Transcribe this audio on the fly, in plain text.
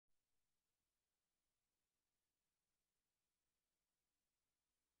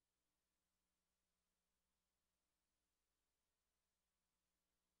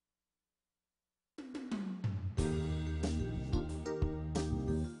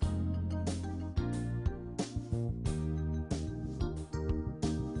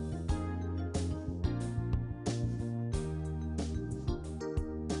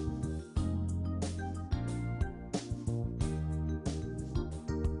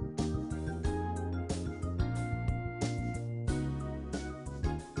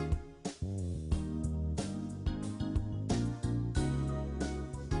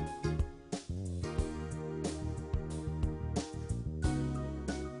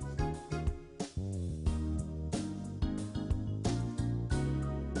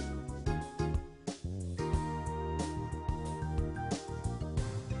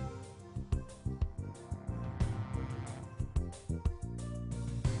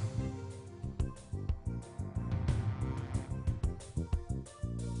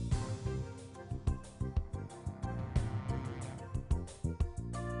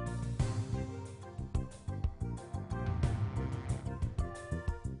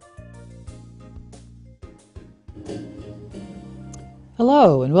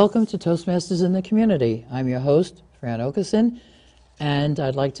Hello, and welcome to Toastmasters in the Community. I'm your host, Fran Okeson, and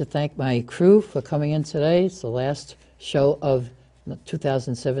I'd like to thank my crew for coming in today. It's the last show of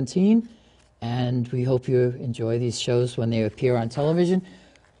 2017, and we hope you enjoy these shows when they appear on television.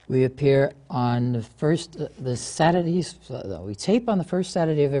 We appear on the Saturdays, we tape on the first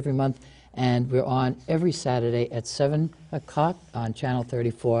Saturday of every month, and we're on every Saturday at 7 o'clock on Channel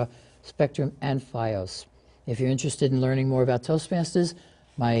 34, Spectrum and Fios. If you're interested in learning more about Toastmasters,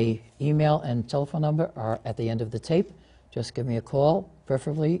 my email and telephone number are at the end of the tape. Just give me a call,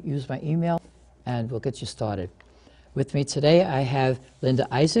 preferably use my email, and we'll get you started. With me today, I have Linda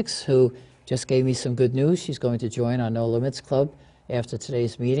Isaacs, who just gave me some good news. She's going to join our No Limits Club after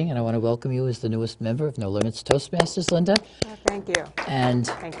today's meeting, and I want to welcome you as the newest member of No Limits Toastmasters, Linda. Oh, thank you. And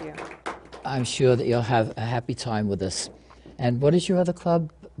thank you. I'm sure that you'll have a happy time with us. And what is your other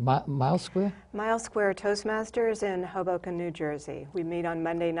club? Mile Square? Mile Square Toastmasters in Hoboken, New Jersey. We meet on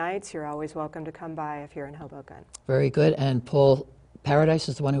Monday nights. You're always welcome to come by if you're in Hoboken. Very good. And Paul Paradise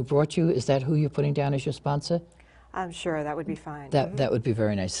is the one who brought you. Is that who you're putting down as your sponsor? I'm sure that would be fine. That would be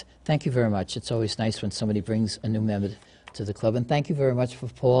very nice. Thank you very much. It's always nice when somebody brings a new member to the club. And thank you very much for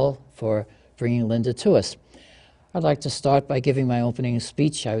Paul for bringing Linda to us. I'd like to start by giving my opening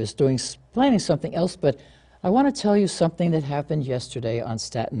speech. I was planning something else, but I want to tell you something that happened yesterday on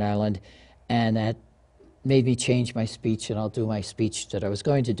Staten Island, and that made me change my speech, and I'll do my speech that I was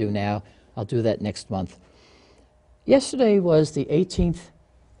going to do now. I'll do that next month. Yesterday was the 18th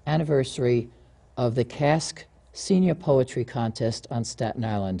anniversary of the Cask Senior Poetry Contest on Staten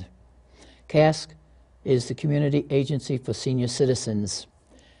Island. Cask is the community agency for senior citizens.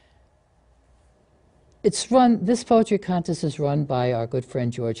 This poetry contest is run by our good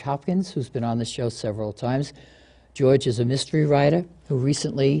friend George Hopkins, who's been on the show several times. George is a mystery writer who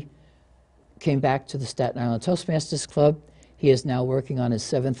recently came back to the Staten Island Toastmasters Club. He is now working on his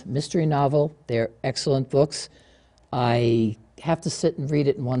 7th mystery novel. They're excellent books. I have to sit and read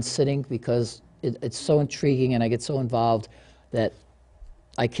it in one sitting because it's so intriguing and I get so involved that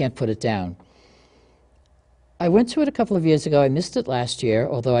I can't put it down. I went to it a couple of years ago. I missed it last year,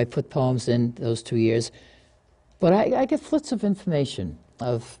 although I put poems in those 2 years. But I get flits of information,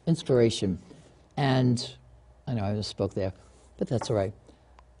 of inspiration. And I know I just spoke there, but that's all right.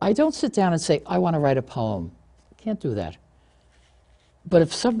 I don't sit down and say, I want to write a poem. I can't do that. But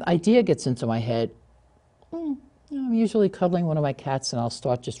if some idea gets into my head, I'm usually cuddling one of my cats and I'll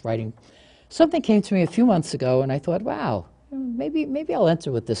start just writing. Something came to me a few months ago and I thought, wow, maybe I'll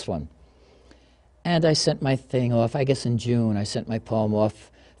enter with this one. And I sent my thing off, I guess in June, I sent my poem off,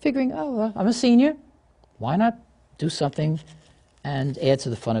 figuring, I'm a senior. Why not do something and add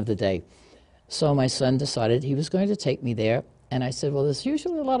to the fun of the day? So my son decided he was going to take me there. And I said, well, there's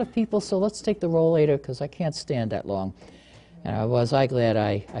usually a lot of people, so let's take the rollator because I can't stand that long. And I was glad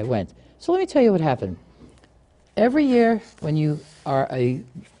I went. So let me tell you what happened. Every year when you are a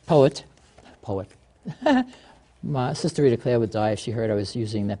poet, my sister Rita Claire would die if she heard I was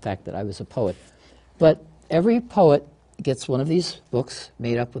using the fact that I was a poet. But every poet gets one of these books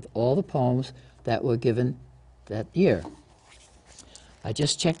made up with all the poems that were given that year. I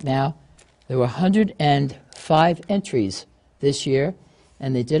just checked now. There were 105 entries this year,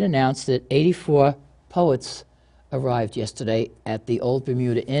 and they did announce that 84 poets arrived yesterday at the Old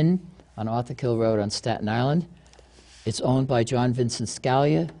Bermuda Inn on Arthur Kill Road on Staten Island. It's owned by John Vincent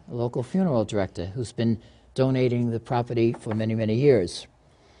Scalia, a local funeral director who's been donating the property for many, many years.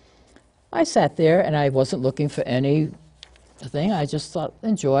 I sat there and I wasn't looking for anything. I just thought,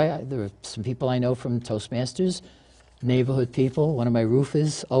 enjoy. There were some people I know from Toastmasters, neighborhood people. One of my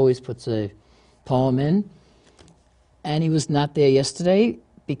roofers always puts a poem in. And he was not there yesterday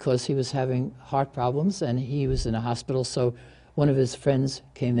because he was having heart problems and he was in a hospital. So one of his friends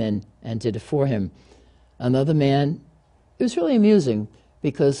came in and did it for him. Another man, it was really amusing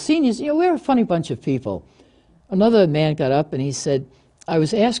because seniors, we're a funny bunch of people. Another man got up and he said, I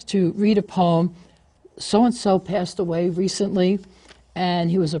was asked to read a poem. So-and-so passed away recently, and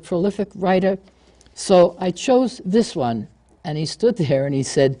he was a prolific writer. So I chose this one. And he stood there and he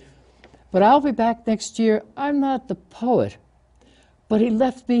said, but I'll be back next year. I'm not the poet. But he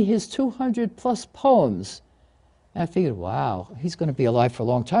left me his 200-plus poems. And I figured, wow, he's going to be alive for a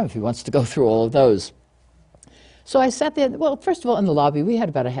long time if he wants to go through all of those. So I sat there. Well, first of all, in the lobby, we had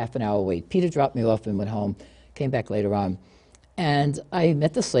about a half an hour wait. Peter dropped me off and went home, came back later on. And I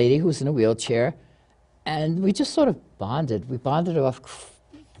met this lady who was in a wheelchair, and we just sort of bonded. We bonded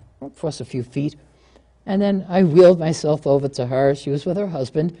across a few feet. And then I wheeled myself over to her. She was with her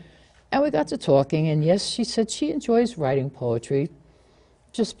husband. And we got to talking. And yes, she said she enjoys writing poetry.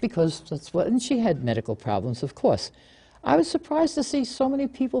 just because that's what, and she had medical problems, of course. I was surprised to see so many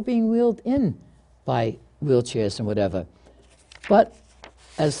people being wheeled in by wheelchairs and whatever. But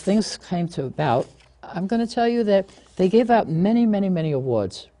as things came to about, I'm going to tell you that they gave out many, many, many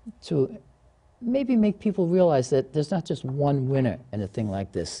awards to maybe make people realize that there's not just one winner in a thing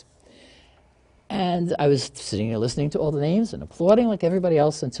like this. And I was sitting there listening to all the names and applauding like everybody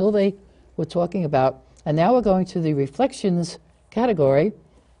else until they were talking about, and now we're going to the reflections category,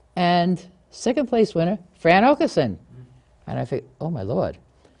 and second place winner, Fran Okerson. And I think, oh my Lord.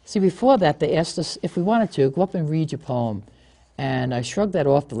 See, before that, they asked us if we wanted to go up and read your poem. And I shrugged that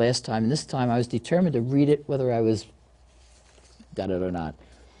off the last time, and this time I was determined to read it whether I got it or not.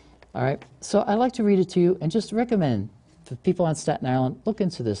 All right, so I'd like to read it to you and just recommend for people on Staten Island, look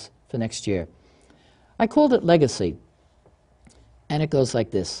into this for next year. I called it Legacy, and it goes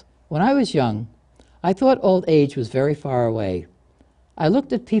like this. When I was young, I thought old age was very far away. I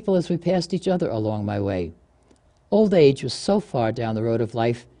looked at people as we passed each other along my way. Old age was so far down the road of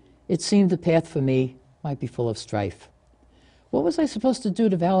life, it seemed the path for me might be full of strife. What was I supposed to do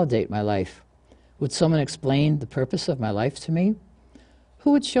to validate my life? Would someone explain the purpose of my life to me?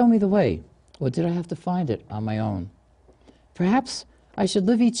 Who would show me the way, or did I have to find it on my own? Perhaps I should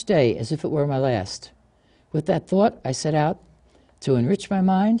live each day as if it were my last. With that thought, I set out to enrich my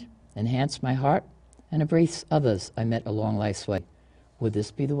mind, enhance my heart, and embrace others I met along life's way. Would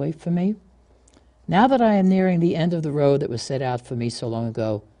this be the way for me? Now that I am nearing the end of the road that was set out for me so long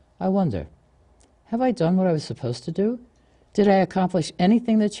ago, I wonder, have I done what I was supposed to do? Did I accomplish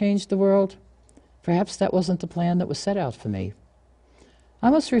anything that changed the world? Perhaps that wasn't the plan that was set out for me. I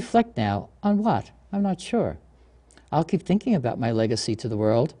must reflect now on what? I'm not sure. I'll keep thinking about my legacy to the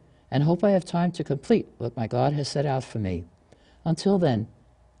world and hope I have time to complete what my God has set out for me. Until then,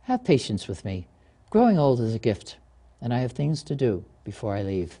 have patience with me. Growing old is a gift, and I have things to do before I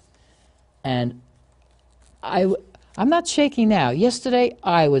leave. And I'm not shaking now. Yesterday,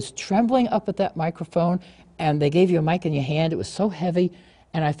 I was trembling up at that microphone, and they gave you a mic in your hand. It was so heavy,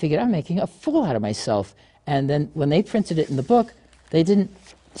 and I figured, I'm making a fool out of myself. And then when they printed it in the book, they didn't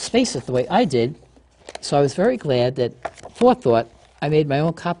space it the way I did. So I was very glad that, forethought, I made my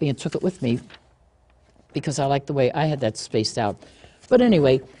own copy and took it with me because I liked the way I had that spaced out. But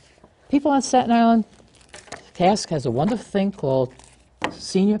anyway, people on Staten Island, Cask has a wonderful thing called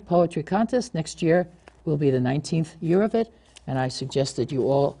Senior Poetry Contest. Next year will be the 19th year of it, and I suggest that you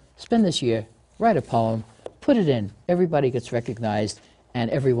all spend this year, write a poem, put it in. Everybody gets recognized, and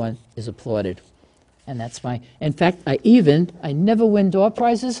everyone is applauded. And that's my, in fact, I never win door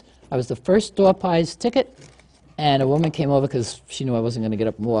prizes. I was the first door prize ticket, and a woman came over because she knew I wasn't going to get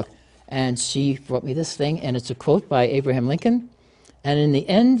up and walk, and she brought me this thing, and it's a quote by Abraham Lincoln. And in the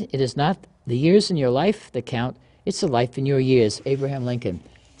end, it is not the years in your life that count, it's the life in your years, Abraham Lincoln.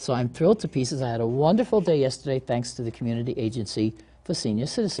 So I'm thrilled to pieces. I had a wonderful day yesterday thanks to the Community Agency for Senior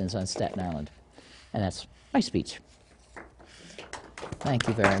Citizens on Staten Island. And that's my speech. Thank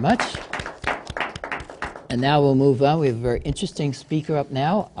you very much. And now we'll move on. We have a very interesting speaker up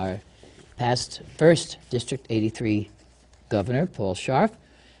now, our past first District 83 Governor, Paul Scharf.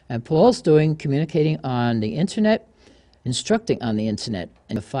 And Paul's communicating on the internet, instructing on the internet.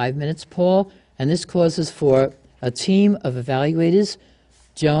 In 5 minutes, Paul, and this causes for a team of evaluators.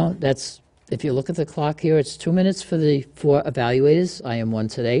 Joan, that's, if you look at the clock here, it's 2 minutes for the 4 evaluators. I am one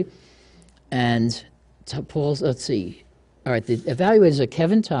today. And Paul's, let's see. All right, the evaluators are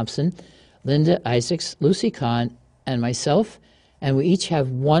Kevin Thompson, Linda Isaacs, Lucy Kahn, and myself. And we each have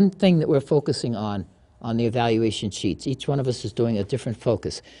one thing that we're focusing on the evaluation sheets. Each one of us is doing a different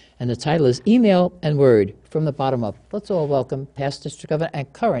focus. And the title is Email and Word from the Bottom Up. Let's all welcome past District Governor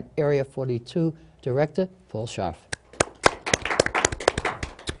and current Area 42 Director, Paul Scharf.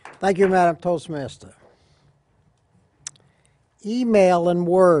 Thank you, Madam Toastmaster. Email and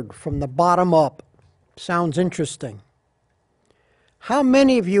Word from the bottom up. Sounds interesting. How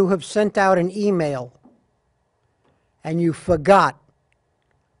many of you have sent out an email and you forgot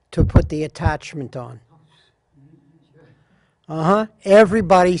to put the attachment on?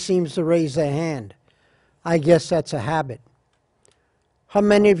 Everybody seems to raise their hand. I guess that's a habit. How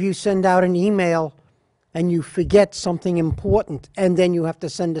many of you send out an email and you forget something important, and then you have to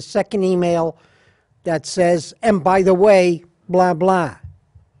send a second email that says, and by the way, blah, blah?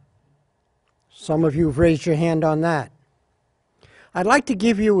 Some of you have raised your hand on that. I'd like to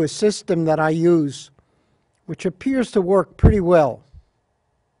give you a system that I use, which appears to work pretty well.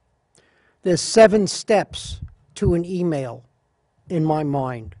 There's 7 steps to an email in my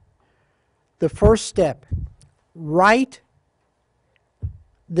mind. The first step, write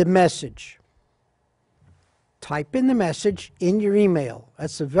the message. type in the message in your email.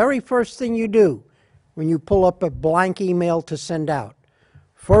 That's the very first thing you do when you pull up a blank email to send out.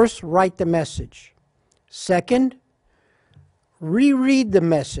 First, write the message. Second, reread the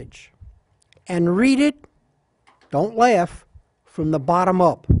message and read it, don't laugh, from the bottom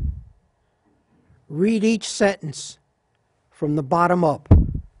up. Read each sentence from the bottom up.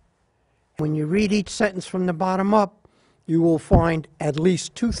 When you read each sentence from the bottom up, you will find at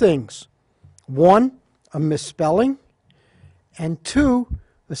least two things. One, a misspelling, and two,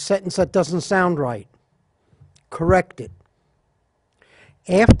 a sentence that doesn't sound right. Correct it.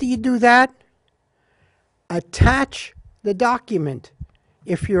 After you do that, attach the document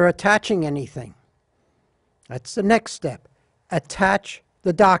if you're attaching anything. That's the next step. Attach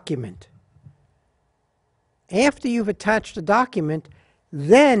the document. After you've attached the document,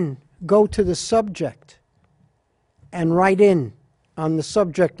 then go to the subject and write in on the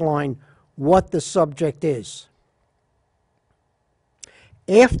subject line what the subject is.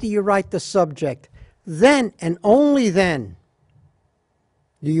 After you write the subject, then and only then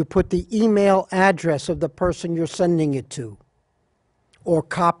do you put the email address of the person you're sending it to, or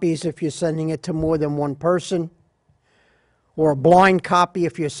copies if you're sending it to more than one person, or a blind copy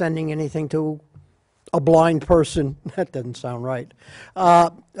if you're sending anything to a blind person. That doesn't sound right.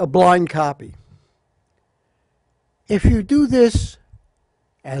 A blind copy. If you do this,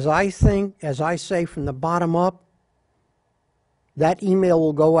 as I say, from the bottom up, that email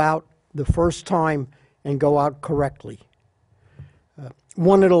will go out the first time and go out correctly.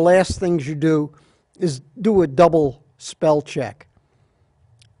 One of the last things you do is do a double spell check,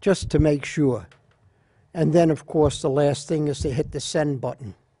 just to make sure. And then, of course, the last thing is to hit the send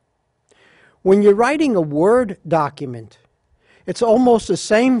button. When you're writing a Word document, it's almost the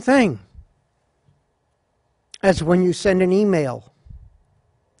same thing as when you send an email.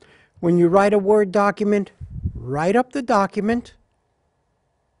 When you write a Word document, write up the document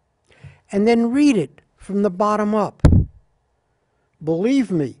and then read it from the bottom up.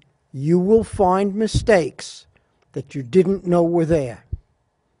 Believe me, you will find mistakes that you didn't know were there.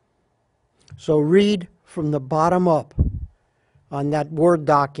 So read from the bottom up on that Word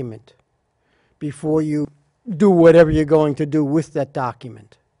document before you do whatever you're going to do with that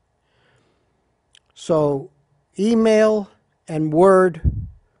document. So email and Word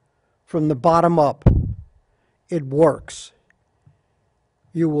from the bottom up, it works.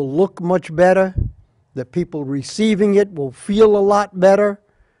 You will look much better. The people receiving it will feel a lot better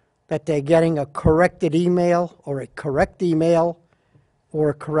that they're getting a corrected email or a correct email or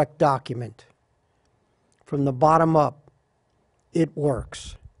a correct document. From the bottom up, it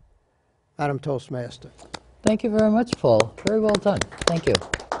works. Madam Toastmaster. Thank you very much, Paul. Very well done. Thank you.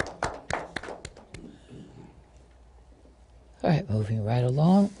 All right, moving right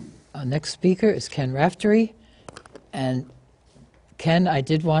along. Our next speaker is Ken Raftery. And Ken, I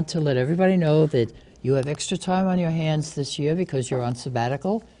did want to let everybody know that you have extra time on your hands this year because you're on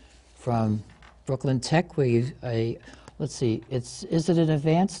sabbatical from Brooklyn Tech, where you, let's see, is it an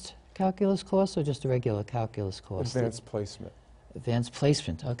advanced calculus course or just a regular calculus course? Advanced placement. Advanced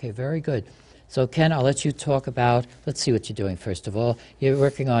placement. Okay, very good. So Ken, I'll let you talk about, let's see what you're doing first of all. You're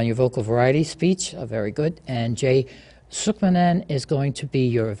working on your vocal variety speech, very good. And Jay Sukmanan is going to be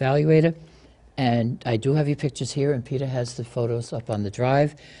your evaluator. And I do have your pictures here, and Peter has the photos up on the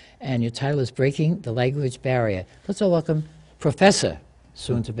drive. And your title is Breaking the Language Barrier. Let's all welcome Professor,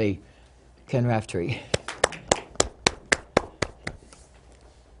 soon to be, Ken Raftery.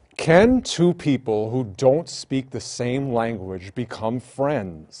 Can two people who don't speak the same language become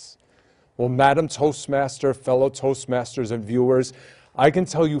friends? Well, Madam Toastmaster, fellow Toastmasters and viewers, I can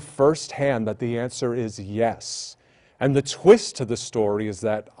tell you firsthand that the answer is yes. And the twist to the story is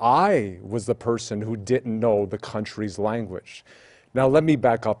that I was the person who didn't know the country's language. Now, let me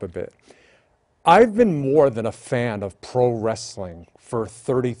back up a bit. I've been more than a fan of pro wrestling for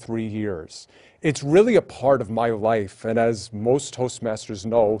 33 years. It's really a part of my life, and as most Toastmasters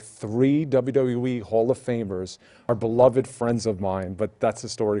know, 3 WWE Hall of Famers are beloved friends of mine, but that's a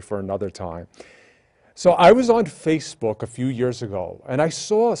story for another time. So I was on Facebook a few years ago, and I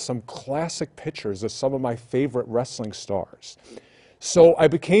saw some classic pictures of some of my favorite wrestling stars. So I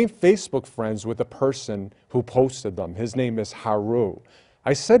became Facebook friends with a person who posted them. His name is Haru.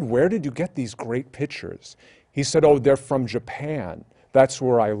 I said, "Where did you get these great pictures?" He said, "Oh, they're from Japan. That's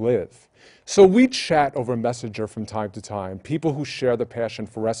where I live." So we chat over Messenger from time to time. People who share the passion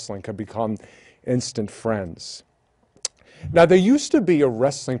for wrestling can become instant friends. Now, there used to be a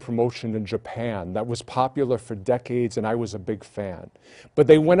wrestling promotion in Japan that was popular for decades, and I was a big fan. But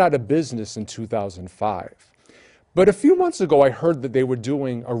they went out of business in 2005. But a few months ago, I heard that they were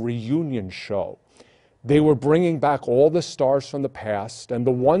doing a reunion show. They were bringing back all the stars from the past, and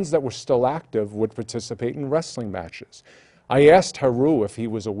the ones that were still active would participate in wrestling matches. I asked Haru if he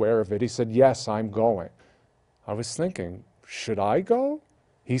was aware of it. He said, yes, I'm going. I was thinking, should I go?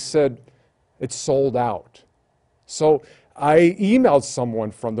 He said, it's sold out. So I emailed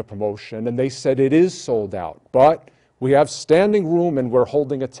someone from the promotion, and they said it is sold out, but we have standing room and we're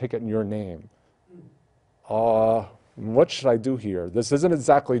holding a ticket in your name. What should I do here? This isn't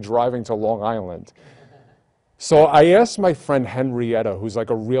exactly driving to Long Island. So I asked my friend Henrietta, who's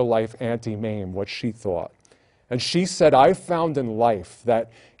like a real-life Auntie Mame, what she thought. And she said, I found in life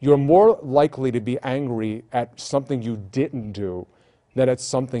that you're more likely to be angry at something you didn't do than at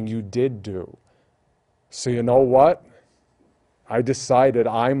something you did do. So you know what? I decided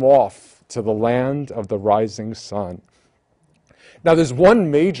I'm off to the land of the rising sun. Now there's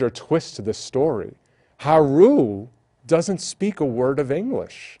one major twist to this story. Haru doesn't speak a word of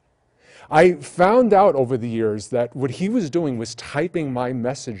English. I found out over the years that what he was doing was typing my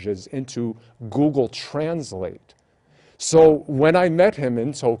messages into Google Translate. So when I met him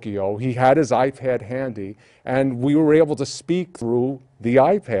in Tokyo, he had his iPad handy, and we were able to speak through the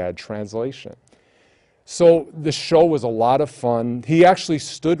iPad translation. So the show was a lot of fun. He actually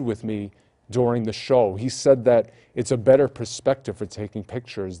stood with me during the show. He said that it's a better perspective for taking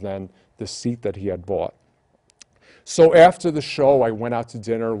pictures than the seat that he had bought. So after the show, I went out to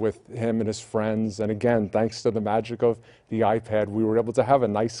dinner with him and his friends. And again, thanks to the magic of the iPad, we were able to have a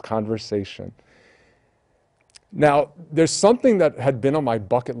nice conversation. Now, there's something that had been on my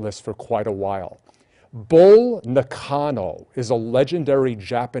bucket list for quite a while. Bull Nakano is a legendary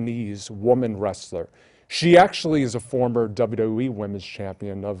Japanese woman wrestler. She actually is a former WWE Women's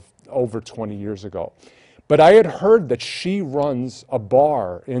Champion of over 20 years ago. But I had heard that she runs a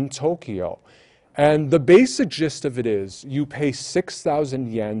bar in Tokyo. And the basic gist of it is you pay 6,000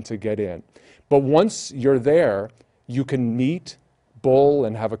 yen to get in. But once you're there, you can meet Bull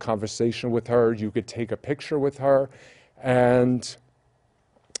and have a conversation with her. You could take a picture with her. And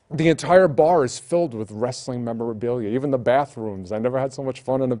the entire bar is filled with wrestling memorabilia, even the bathrooms. I never had so much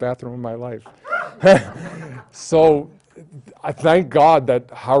fun in a bathroom in my life. So I thank God that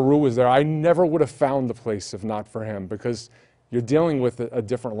Haru was there. I never would have found the place if not for him, because you're dealing with a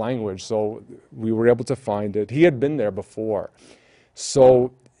different language, so we were able to find it. He had been there before.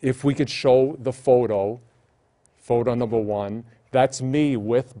 So if we could show the photo number 1, that's me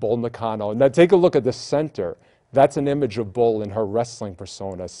with Bull Nakano. Now take a look at the center. That's an image of Bull in her wrestling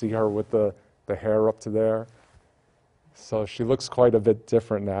persona. See her with the hair up to there? So she looks quite a bit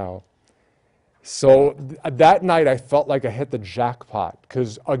different now. So that night I felt like I hit the jackpot,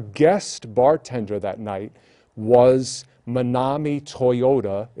 because a guest bartender that night was Manami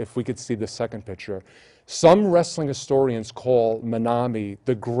Toyota, if we could see the second picture. Some wrestling historians call Manami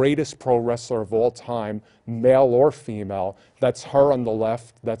the greatest pro wrestler of all time, male or female. That's her on the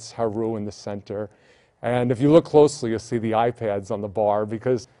left, that's Haru in the center. And if you look closely, you'll see the iPads on the bar,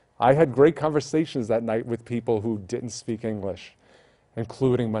 because I had great conversations that night with people who didn't speak English,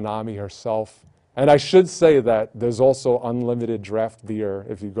 including Manami herself. And I should say that there's also unlimited draft beer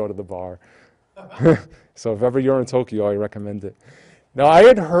if you go to the bar. So if ever you're in Tokyo, I recommend it. Now, I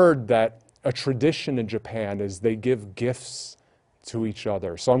had heard that a tradition in Japan is they give gifts to each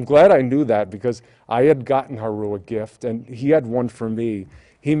other. So I'm glad I knew that, because I had gotten Haru a gift, and he had one for me.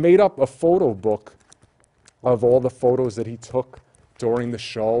 He made up a photo book of all the photos that he took during the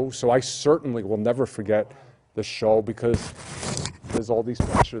show. So I certainly will never forget the show, because there's all these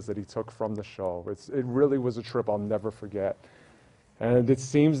pictures that he took from the show. It really was a trip I'll never forget. And it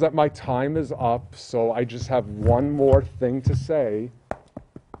seems that my time is up, so I just have one more thing to say.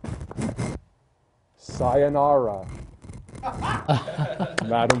 Sayonara,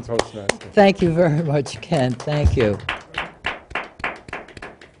 Madam Toastmaster. Thank you very much, Ken. Thank you.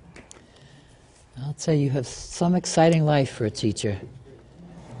 I'll tell you, you have some exciting life for a teacher.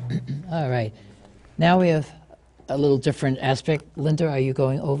 All right. Now we have a little different aspect. Linda, are you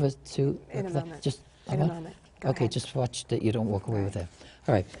going over to... In a moment. Just In a moment. Go Okay, ahead. just watch that you don't walk away with that.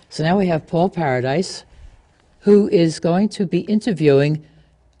 All right. So now we have Paul Paradise, who is going to be interviewing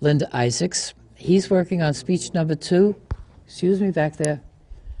Linda Isaacs. He's working on speech number 2. Excuse me, back there.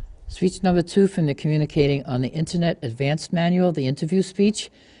 Speech number 2 from the Communicating on the Internet Advanced Manual, the interview speech.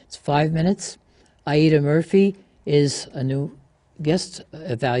 It's 5 minutes. Aida Murphy is a new guest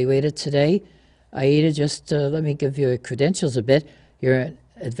evaluated today. Aida, just let me give you your credentials a bit. You're an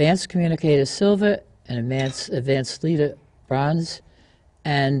advanced communicator silver, an advanced leader bronze,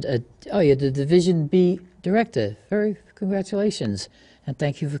 and you're the Division B director. Very congratulations, and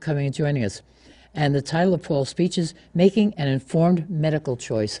thank you for coming and joining us. And the title of Paul's speech is Making an Informed Medical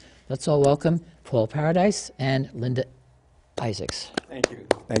Choice, Let's all welcome Paul Paradise and Linda Isaacs. Thank you.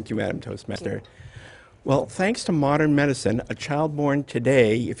 Thank you, Madam Toastmaster. Well, thanks to modern medicine, a child born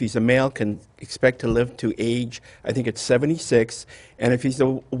today, if he's a male, can expect to live to age, I think it's 76, and if she's a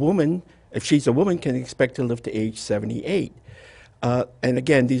woman, can expect to live to age 78. And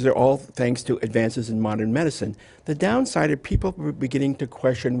again, these are all thanks to advances in modern medicine. The downside of people are beginning to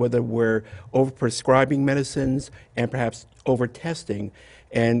question whether we're overprescribing medicines and perhaps over-testing,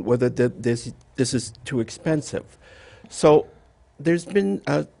 and whether this is too expensive. So there's been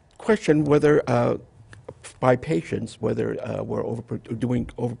a question whether by patients whether we're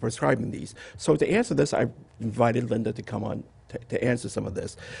overprescribing these. So to answer this, I invited Linda to come on to answer some of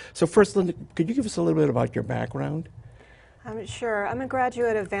this. So first, Linda, could you give us a little bit about your background? Sure. I'm a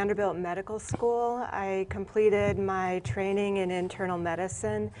graduate of Vanderbilt Medical School. I completed my training in internal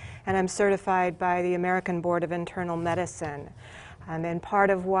medicine, and I'm certified by the American Board of Internal Medicine. And part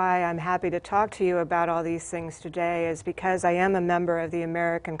of why I'm happy to talk to you about all these things today is because I am a member of the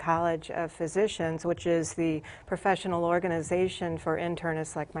American College of Physicians, which is the professional organization for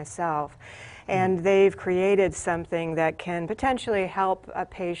internists like myself. And they've created something that can potentially help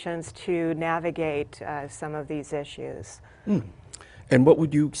patients to navigate some of these issues. And what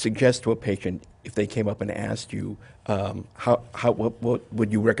would you suggest to a patient if they came up and asked you, what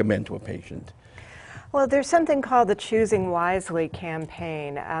would you recommend to a patient? Well, there's something called the Choosing Wisely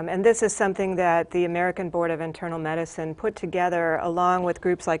campaign, and this is something that the American Board of Internal Medicine put together along with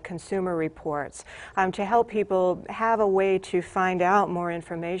groups like Consumer Reports to help people have a way to find out more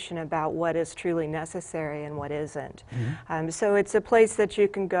information about what is truly necessary and what isn't. So it's a place that you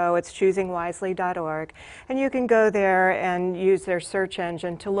can go. It's choosingwisely.org, and you can go there and use their search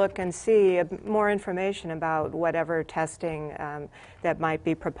engine to look and see more information about whatever testing that might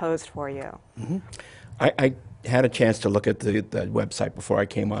be proposed for you. I had a chance to look at the website before I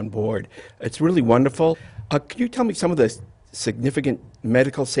came on board. It's really wonderful. Can you tell me some of the significant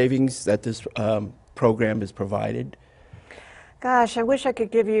medical savings that this program has provided? Gosh, I wish I could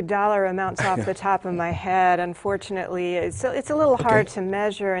give you dollar amounts off the top of my head. Unfortunately, it's a little hard to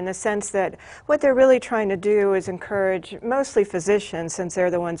measure in the sense that what they're really trying to do is encourage mostly physicians, since they're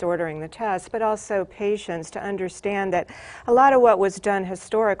the ones ordering the tests, but also patients to understand that a lot of what was done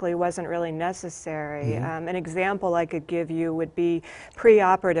historically wasn't really necessary. An example I could give you would be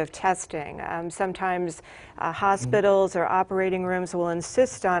preoperative testing. Sometimes hospitals or operating rooms will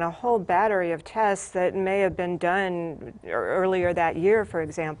insist on a whole battery of tests that may have been done earlier that year, for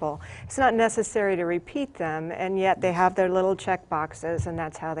example. It's not necessary to repeat them, and yet they have their little check boxes, and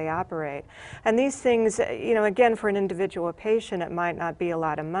that's how they operate. And these things, you know, again, for an individual patient, it might not be a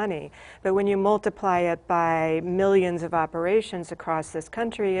lot of money, but when you multiply it by millions of operations across this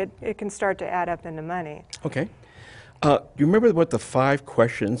country, it can start to add up into money. Okay. Do you remember what the 5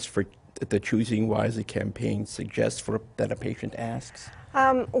 questions for the Choosing Wisely campaign suggests that a patient asks?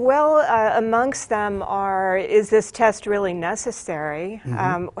 Amongst them are, is this test really necessary?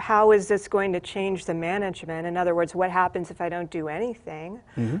 How is this going to change the management? In other words, what happens if I don't do anything?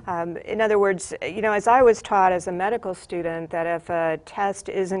 In other words, you know, as I was taught as a medical student, that if a test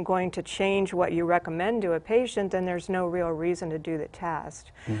isn't going to change what you recommend to a patient, then there's no real reason to do the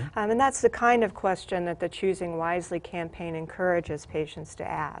test. And that's the kind of question that the Choosing Wisely campaign encourages patients to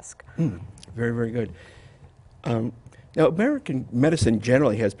ask. Very, very good. Now, American medicine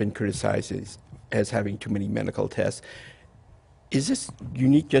generally has been criticized as having too many medical tests. Is this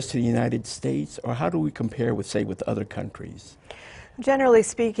unique just to the United States, or how do we compare with, say, with other countries? Generally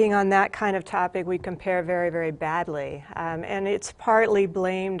speaking, on that kind of topic, we compare very, very badly. And it's partly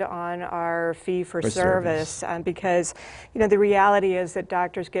blamed on our fee-for-service because, you know, the reality is that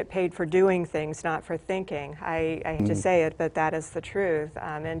doctors get paid for doing things, not for thinking. I hate to say it, but that is the truth.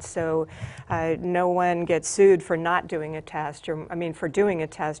 And so no one gets sued for not doing a test. For doing a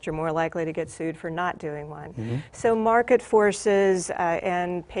test, you're more likely to get sued for not doing one. So market forces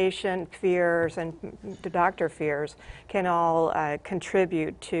and patient fears and the doctor fears can all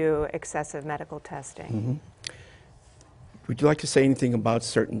contribute to excessive medical testing. Would you like to say anything about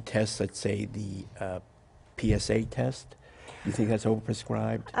certain tests, let's say the PSA test? Do you think that's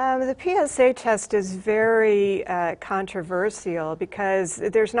overprescribed? The PSA test is very controversial because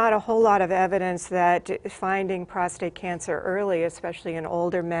there's not a whole lot of evidence that finding prostate cancer early, especially in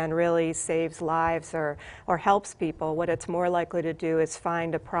older men, really saves lives or helps people. What it's more likely to do is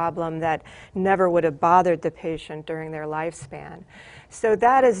find a problem that never would have bothered the patient during their lifespan. So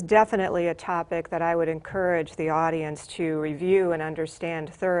that is definitely a topic that I would encourage the audience to review and understand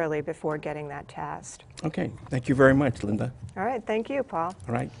thoroughly before getting that test. Okay. Thank you very much, Linda. All right. Thank you, Paul.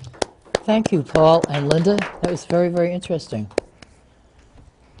 All right. Thank you, Paul and Linda. That was very, very interesting.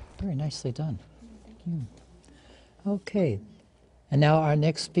 Very nicely done. Okay. And now our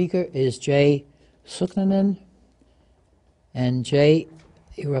next speaker is Jay Suknanen. And Jay,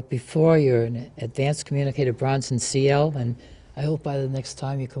 you were up before. You're an advanced communicator bronze in CL, and I hope by the next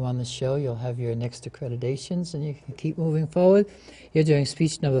time you come on the show, you'll have your next accreditations and you can keep moving forward. You're doing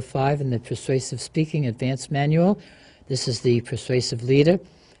speech number 5 in the Persuasive Speaking Advanced Manual. This is the Persuasive Leader.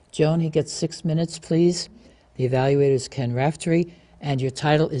 Joan, he gets 6 minutes, please. The evaluator is Ken Raftery, and your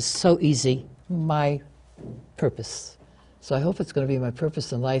title is so easy, My Purpose. So I hope it's going to be my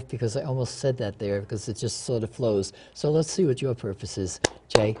purpose in life, because I almost said that there, because it just sort of flows. So let's see what your purpose is,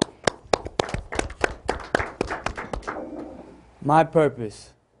 Jay. My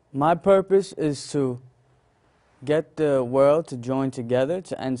purpose. My purpose is to get the world to join together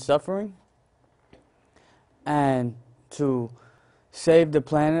to end suffering and to save the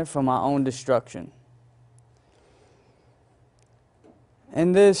planet from our own destruction.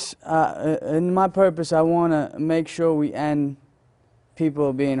 In my purpose, I want to make sure we end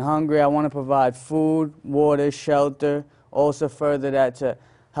people being hungry. I want to provide food, water, shelter, also further that to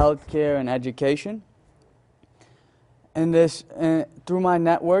healthcare and education. In this, through my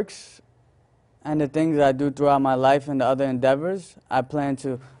networks and the things that I do throughout my life and the other endeavors, I plan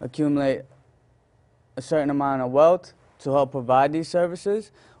to accumulate a certain amount of wealth to help provide these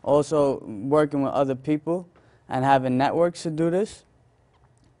services. Also working with other people and having networks to do this.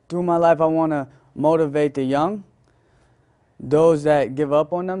 Through my life, I want to motivate the young, those that give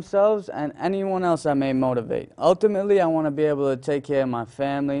up on themselves, and anyone else I may motivate. Ultimately, I want to be able to take care of my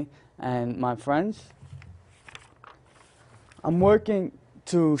family and my friends. I'm working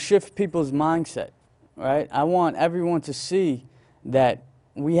to shift people's mindset, right? I want everyone to see that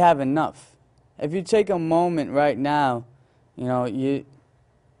we have enough. If you take a moment right now, you know,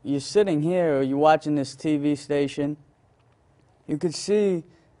 you're sitting here or you're watching this TV station, you could see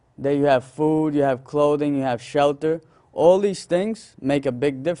that you have food, you have clothing, you have shelter. All these things make a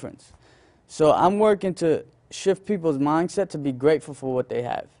big difference. So I'm working to shift people's mindset to be grateful for what they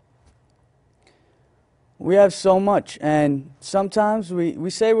have. We have so much, and sometimes we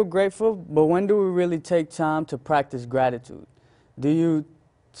say we're grateful, but when do we really take time to practice gratitude? Do you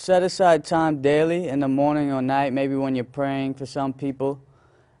set aside time daily in the morning or night, maybe when you're praying for some people,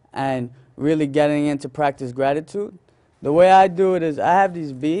 and really getting into practice gratitude? The way I do it is I have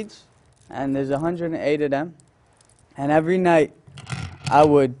these beads, and there's 108 of them, and every night I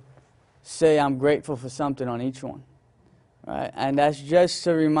would say I'm grateful for something on each one, right? And that's just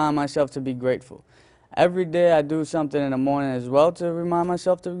to remind myself to be grateful. Every day I do something in the morning as well to remind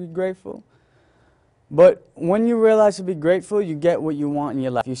myself to be grateful. But when you realize to be grateful, you get what you want in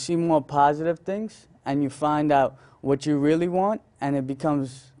your life. You see more positive things, and you find out what you really want, and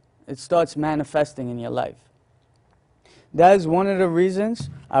it starts manifesting in your life. That is one of the reasons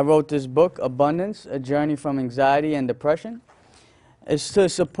I wrote this book, Abundance, A Journey from Anxiety and Depression. It's to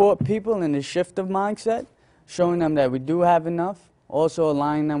support people in the shift of mindset, showing them that we do have enough, also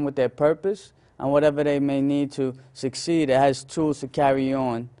aligning them with their purpose, and whatever they may need to succeed, it has tools to carry you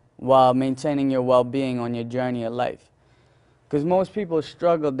on while maintaining your well-being on your journey of life. Because most people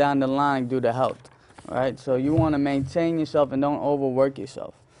struggle down the line due to health, right? So you want to maintain yourself and don't overwork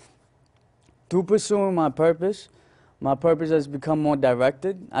yourself. Through pursuing my purpose has become more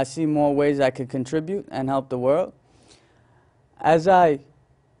directed. I see more ways I could contribute and help the world. As I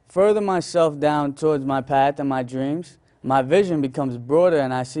further myself down towards my path and my dreams, my vision becomes broader,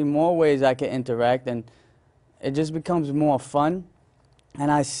 and I see more ways I can interact, and it just becomes more fun. And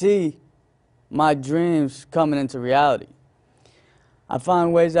I see my dreams coming into reality. I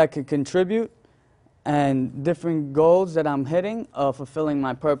find ways I can contribute, and different goals that I'm hitting are fulfilling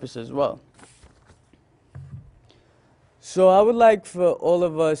my purpose as well. So I would like for all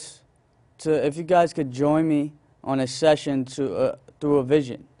of us to, if you guys could join me on a session through a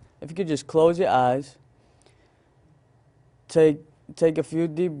vision. If you could just close your eyes, take a few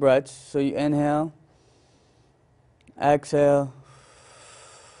deep breaths. So you inhale, exhale,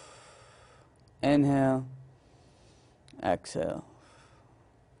 inhale, exhale.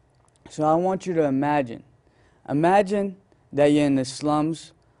 So I want you to imagine that you're in the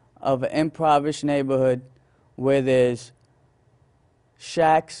slums of an impoverished neighborhood where there's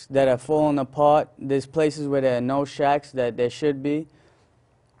shacks that are falling apart. There's places where there are no shacks that there should be.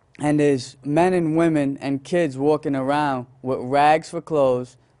 And there's men and women and kids walking around with rags for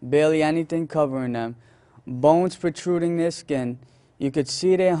clothes, barely anything covering them, bones protruding their skin. You could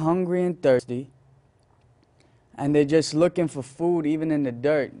see they're hungry and thirsty. And they're just looking for food, even in the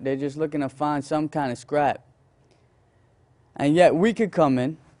dirt. They're just looking to find some kind of scrap. And yet we could come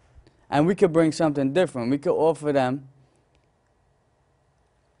in and we could bring something different. We could offer them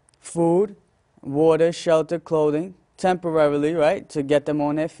food, water, shelter, clothing, temporarily, right, to get them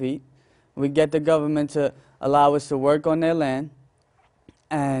on their feet. We get the government to allow us to work on their land,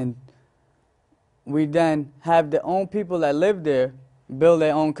 and we then have the own people that live there build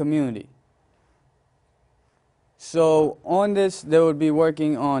their own community. So on this, they would be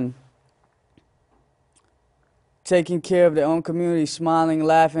working on taking care of their own community, smiling,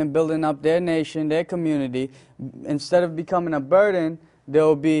 laughing, building up their nation, their community. Instead of becoming a burden, there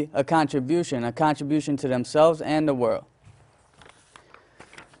will be a contribution to themselves and the world.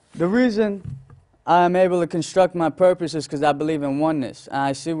 The reason I am able to construct my purpose is because I believe in oneness, and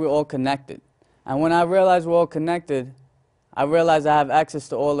I see we're all connected. And when I realize we're all connected, I realize I have access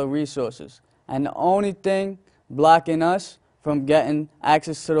to all the resources. And the only thing blocking us from getting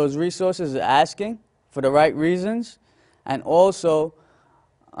access to those resources is asking for the right reasons, and also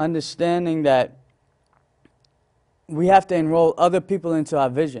understanding that we have to enroll other people into our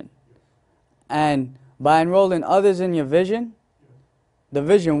vision. And by enrolling others in your vision, the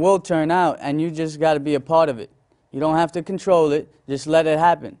vision will turn out, and you just got to be a part of it. You don't have to control it, just let it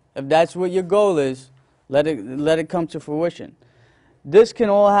happen. If that's what your goal is, let it come to fruition. This can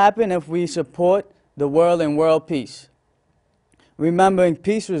all happen if we support the world and world peace. Remembering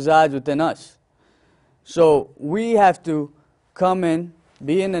peace resides within us. So we have to come in,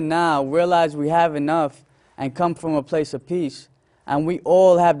 be in the now, realize we have enough, and come from a place of peace. And we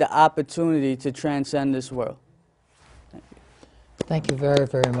all have the opportunity to transcend this world. Thank you very,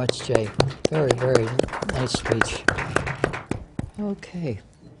 very much, Jay. Very, very nice speech. Okay.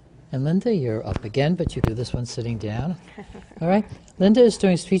 And Linda, you're up again, but you do this one sitting down. All right. Linda is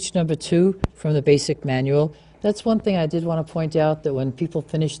doing speech number 2 from the basic manual. That's one thing I did want to point out, that when people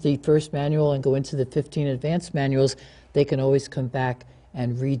finish the first manual and go into the 15 advanced manuals, they can always come back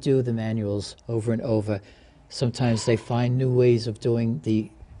and redo the manuals over and over. Sometimes they find new ways of doing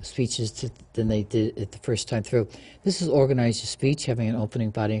the speeches than they did it the first time through. This is Organize Your Speech, having an opening,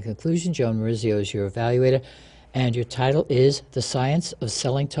 body, and conclusion. Joan Marizio is your evaluator, and your title is The Science of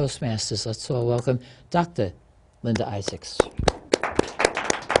Selling Toastmasters. Let's all welcome Dr. Linda Isaacs.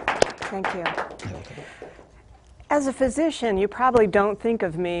 Thank you. As a physician, you probably don't think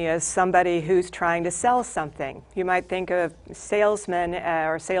of me as somebody who's trying to sell something. You might think of salesmen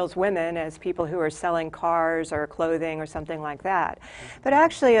or saleswomen as people who are selling cars or clothing or something like that. But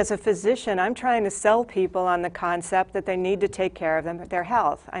actually, as a physician, I'm trying to sell people on the concept that they need to take care of their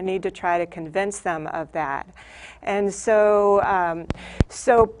health. I need to try to convince them of that. And so,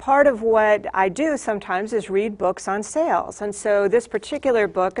 so part of what I do sometimes is read books on sales. And so this particular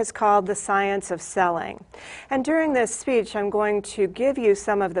book is called The Science of Selling. And during this speech, I'm going to give you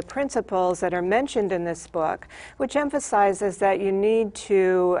some of the principles that are mentioned in this book, which emphasizes that you need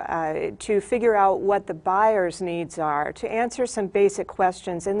to figure out what the buyer's needs are, to answer some basic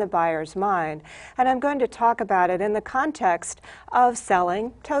questions in the buyer's mind. And I'm going to talk about it in the context of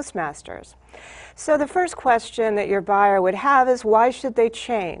selling Toastmasters. So the first question that your buyer would have is, why should they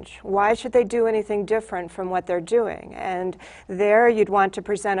change? Why should they do anything different from what they're doing? And there you'd want to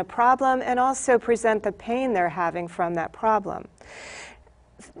present a problem and also present the pain they're having from that problem.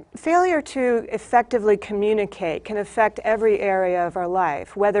 Failure to effectively communicate can affect every area of our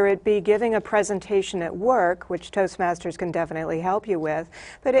life, whether it be giving a presentation at work, which Toastmasters can definitely help you with,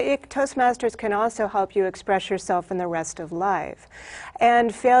 but Toastmasters can also help you express yourself in the rest of life.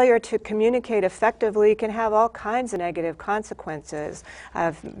 And failure to communicate effectively can have all kinds of negative consequences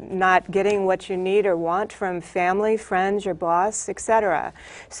of not getting what you need or want from family, friends, your boss, etc.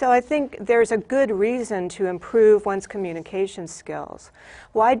 So I think there's a good reason to improve one's communication skills.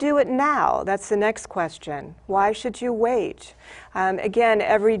 Why do it now? That's the next question. Why should you wait? Again,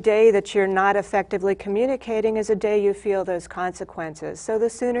 every day that you're not effectively communicating is a day you feel those consequences. So the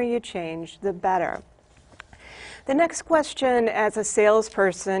sooner you change, the better. The next question as a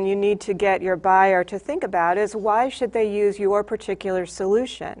salesperson you need to get your buyer to think about is, why should they use your particular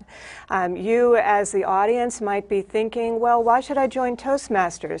solution? You as the audience might be thinking, well, why should I join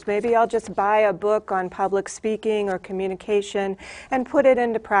Toastmasters? Maybe I'll just buy a book on public speaking or communication and put it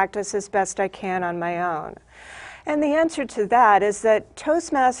into practice as best I can on my own. And the answer to that is that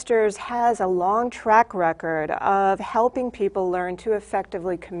Toastmasters has a long track record of helping people learn to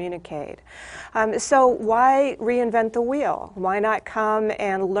effectively communicate. So why reinvent the wheel? Why not come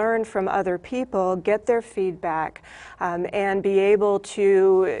and learn from other people, get their feedback, and be able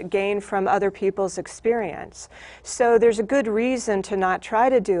to gain from other people's experience? So there's a good reason to not try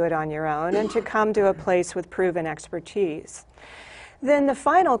to do it on your own and to come to a place with proven expertise. Then the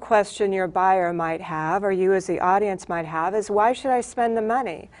final question your buyer might have, or you as the audience might have, is, why should I spend the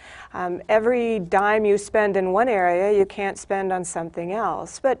money? Every dime you spend in one area, you can't spend on something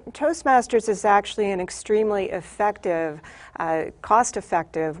else. But Toastmasters is actually an extremely effective,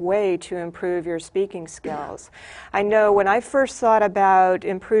 cost-effective way to improve your speaking skills. I know when I first thought about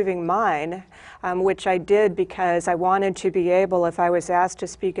improving mine, which I did because I wanted to be able, if I was asked to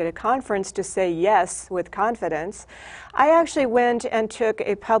speak at a conference, to say yes with confidence, I actually went and took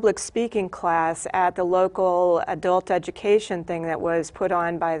a public speaking class at the local adult education thing that was put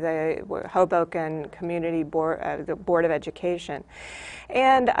on by the Hoboken Community Board, the Board of Education.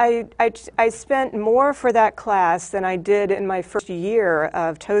 And I spent more for that class than I did in my first year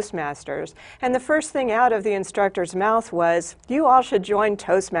of Toastmasters. And the first thing out of the instructor's mouth was, "You all should join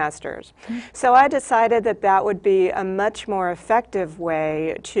Toastmasters." So I decided that that would be a much more effective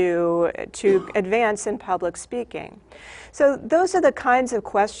way to advance in public speaking. So those are the kinds of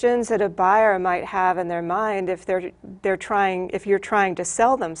questions that a buyer might have in their mind if you're trying to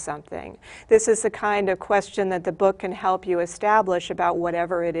sell them something. This is the kind of question that the book can help you establish about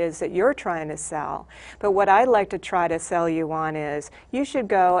whatever it is that you're trying to sell. But what I'd like to try to sell you on is you should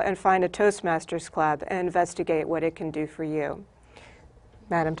go and find a Toastmasters club and investigate what it can do for you.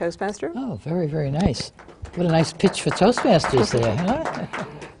 Madam Toastmaster? Oh, very, very nice. What a nice pitch for Toastmasters there, huh?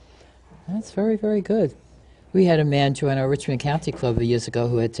 That's very, very good. We had a man join our Richmond County Club years ago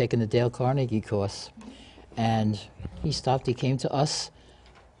who had taken the Dale Carnegie course. And he stopped, he came to us,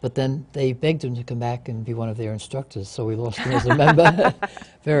 but then they begged him to come back and be one of their instructors, so we lost him as a member.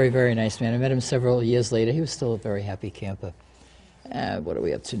 Very, very nice man. I met him several years later. He was still a very happy camper. What are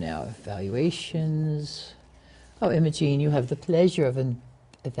we up to now? Evaluations. Oh, Imogene, you have the pleasure of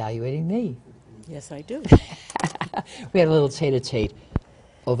evaluating me. Yes, I do. We had a little tete-a-tete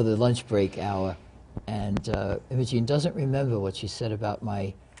over the lunch break hour, and Imogene doesn't remember what she said about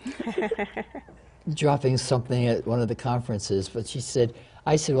my dropping something at one of the conferences, but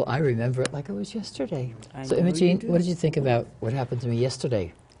I said, well, I remember it like it was yesterday. So Imogene, what did you think about what happened to me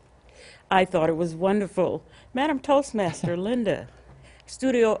yesterday? I thought it was wonderful. Madam Toastmaster, Linda,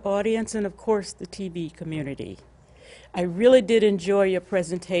 studio audience, and of course the TV community. I really did enjoy your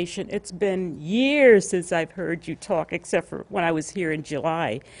presentation. It's been years since I've heard you talk, except for when I was here in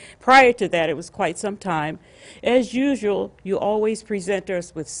July. Prior to that, it was quite some time. As usual, you always present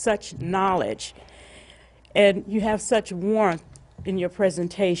us with such knowledge, and you have such warmth in your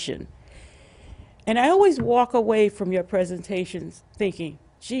presentation. And I always walk away from your presentations thinking,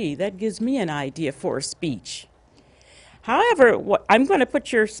 gee, that gives me an idea for a speech. However, I'm going to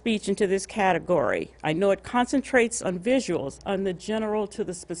put your speech into this category. I know it concentrates on visuals, on the general to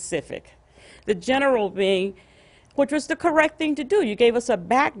the specific. The general being, which was the correct thing to do. You gave us a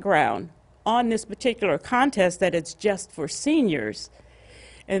background on this particular contest that it's just for seniors.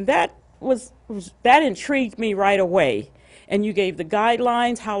 And that intrigued me right away. And you gave the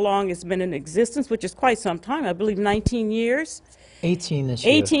guidelines, how long it's been in existence, which is quite some time, I believe 19 years. 18 this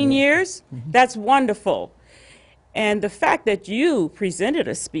year. 18 yeah. years? Mm-hmm. That's wonderful. And the fact that you presented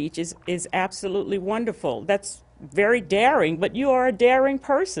a speech is absolutely wonderful. That's very daring, but you are a daring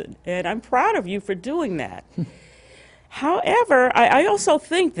person, and I'm proud of you for doing that. However, I also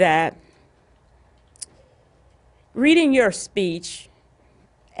think that reading your speech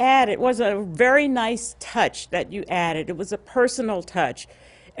was a very nice touch that you added. It was a personal touch.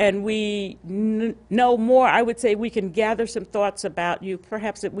 And we know more. I would say we can gather some thoughts about you,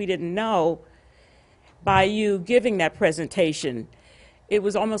 perhaps that we didn't know, by you giving that presentation. It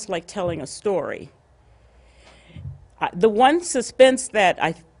was almost like telling a story. The one suspense that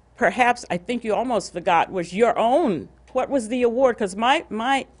I think you almost forgot was your own. What was the award? Because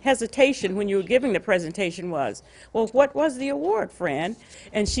my hesitation when you were giving the presentation was, well, what was the award, Fran?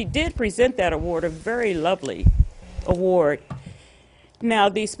 And she did present that award, a very lovely award. Now,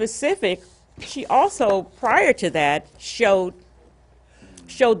 the specific, she also, prior to that, showed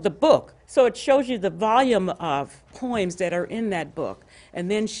the book. So it shows you the volume of poems that are in that book.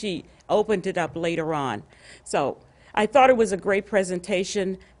 And then she opened it up later on. So I thought it was a great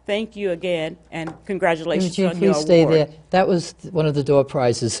presentation. Thank you again, and congratulations on your award. Please stay there. That was one of the door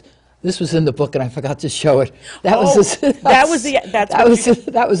prizes. This was in the book, and I forgot to show it. That was the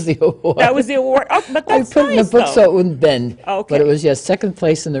award. That was the award. Oh, but that's I put it in the book so it wouldn't bend. Okay. But it was second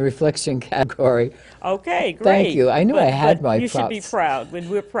place in the reflection category. Okay, great. Thank you. I knew I had my you props. should be proud.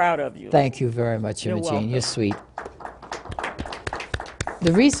 We're proud of you. Thank you very much, You're Imogene. welcome. You're sweet.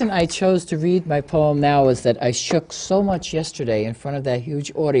 The reason I chose to read my poem now is that I shook so much yesterday in front of that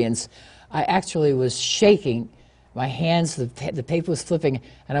huge audience. I actually was shaking. My hands, the paper was flipping,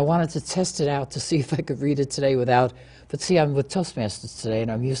 and I wanted to test it out to see if I could read it today without. But see, I'm with Toastmasters today,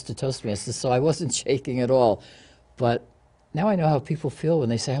 and I'm used to Toastmasters, so I wasn't shaking at all. But now I know how people feel when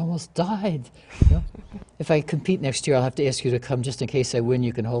they say, I almost died. You know? If I compete next year, I'll have to ask you to come just in case I win.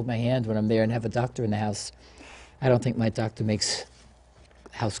 You can hold my hand when I'm there and have a doctor in the house. I don't think my doctor makes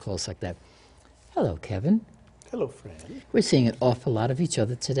house calls like that. Hello, Kevin. Hello, Fran. We're seeing an awful lot of each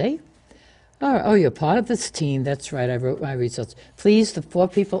other today. Oh, you're part of this team. That's right. I wrote my results. Please, the 4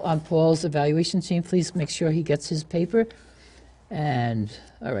 people on Paul's evaluation team, please make sure he gets his paper. And,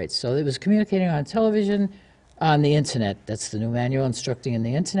 all right, so it was communicating on television, on the internet. That's the new manual, instructing in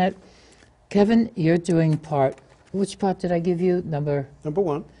the internet. Kevin, you're doing which part did I give you? Number 1.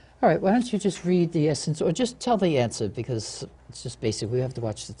 All right, why don't you just read the essence, or just tell the answer, because it's just basic. We have to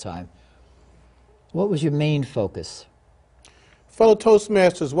watch the time. What was your main focus? Fellow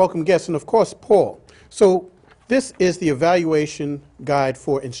Toastmasters, welcome guests, and of course, Paul. So this is the evaluation guide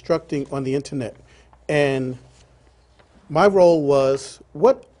for instructing on the internet. And my role was,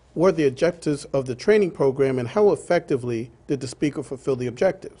 what were the objectives of the training program and how effectively did the speaker fulfill the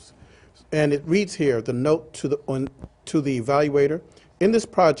objectives? And it reads here, the note to the evaluator. In this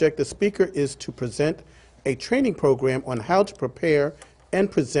project, the speaker is to present a training program on how to prepare and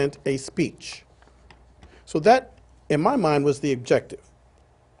present a speech. So that, in my mind, was the objective.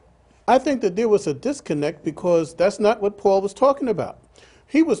 I think that there was a disconnect because that's not what Paul was talking about.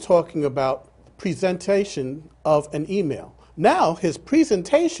 He was talking about presentation of an email. Now, his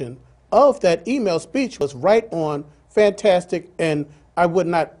presentation of that email speech was right on, fantastic, and I would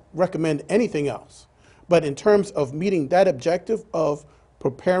not recommend anything else. But in terms of meeting that objective of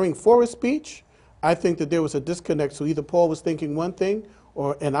preparing for a speech, I think that there was a disconnect. So either Paul was thinking one thing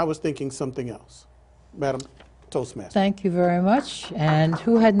and I was thinking something else. Madam Toastmaster. Thank you very much. And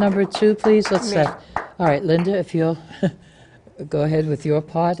who had number 2, please? Let's all right, Linda, if you'll go ahead with your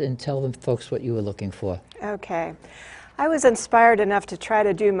part and tell the folks what you were looking for. Okay. I was inspired enough to try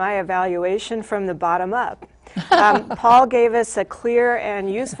to do my evaluation from the bottom up. Paul gave us a clear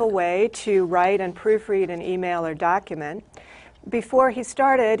and useful way to write and proofread an email or document. Before he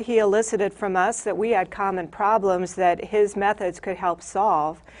started, he elicited from us that we had common problems that his methods could help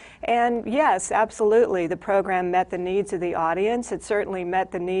solve. And yes, absolutely, the program met the needs of the audience. It certainly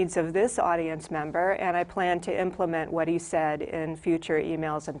met the needs of this audience member, and I plan to implement what he said in future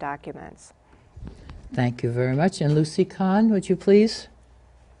emails and documents. Thank you very much. And Lucy Kahn, would you please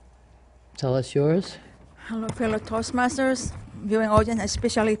tell us yours? Hello, fellow Toastmasters, viewing audience,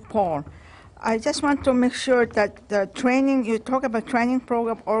 especially Paul. I just want to make sure that the training, you talk about training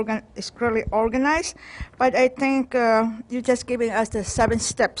program is clearly organized, but I think you're just giving us the 7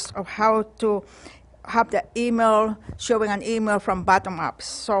 steps of how to have the email, showing an email from bottom up.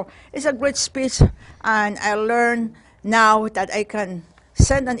 So it's a great speech, and I learned now that I can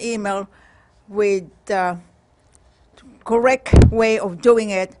send an email with the correct way of doing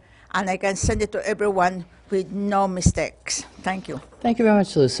it, and I can send it to everyone with no mistakes. Thank you. Thank you very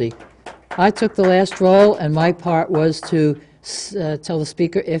much, Lucy. I took the last role, and my part was to tell the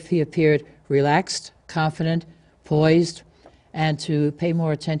speaker if he appeared relaxed, confident, poised, and to pay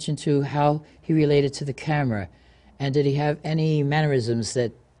more attention to how he related to the camera. And did he have any mannerisms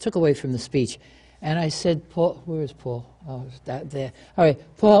that took away from the speech? And I said, Paul, where is Paul? Oh, there. All right,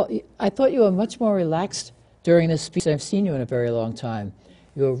 Paul, I thought you were much more relaxed during this speech than I've seen you in a very long time.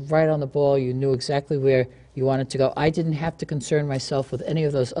 You were right on the ball. You knew exactly where you wanted to go. I didn't have to concern myself with any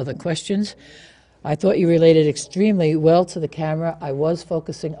of those other questions. I thought you related extremely well to the camera. I was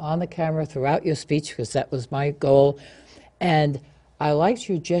focusing on the camera throughout your speech because that was my goal. And I liked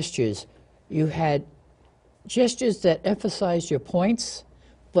your gestures. You had gestures that emphasized your points,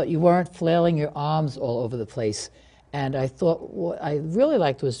 but you weren't flailing your arms all over the place. And I thought what I really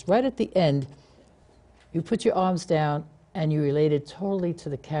liked was right at the end, you put your arms down and you related totally to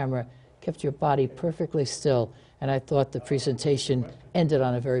the camera, kept your body perfectly still, and I thought the presentation ended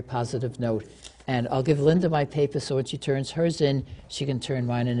on a very positive note. And I'll give Linda my paper so when she turns hers in, she can turn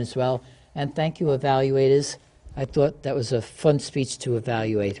mine in as well. And thank you, evaluators. I thought that was a fun speech to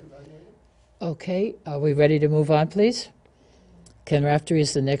evaluate. Okay, are we ready to move on, please? Ken Raftery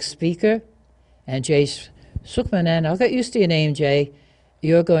is the next speaker, and Jay Sukhmanan, I'll get used to your name, Jay.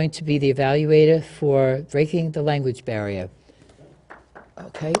 You're going to be the evaluator for breaking the language barrier.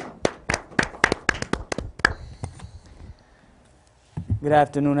 Okay. Good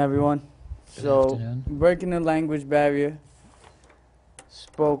afternoon, everyone. Good afternoon. Breaking the language barrier,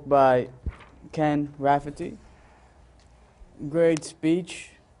 spoke by Ken Rafferty. Great speech.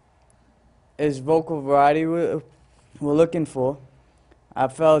 His vocal variety we're looking for. I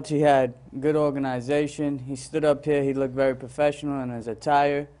felt he had good organization. He stood up here, he looked very professional in his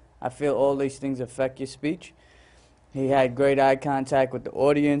attire. I feel all these things affect your speech. He had great eye contact with the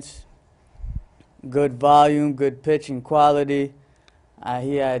audience. good volume, good pitch and quality.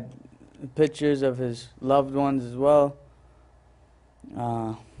 He had pictures of his loved ones as well.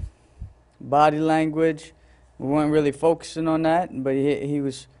 Body language, we weren't really focusing on that, but he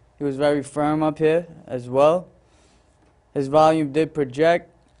was very firm up here as well. His volume did project.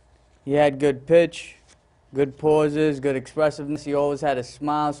 He had good pitch, good pauses, good expressiveness. He always had a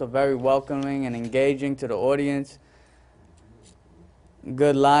smile, so very welcoming and engaging to the audience.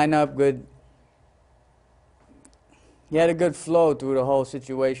 Good lineup, good. He had a good flow through the whole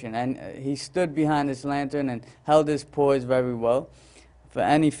situation, and he stood behind his lantern and held his poise very well. For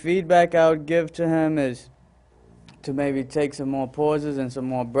any feedback I would give to him is to maybe take some more pauses and some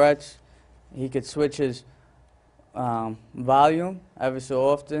more breaths. He could switch his volume ever so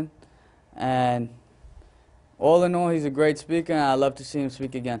often. And all in all, he's a great speaker, and I'd love to see him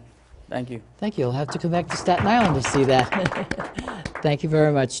speak again. Thank you. Thank you. You'll have to come back to Staten Island to see that. Thank you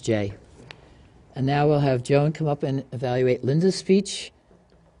very much, Jay. And now we'll have Joan come up and evaluate Linda's speech,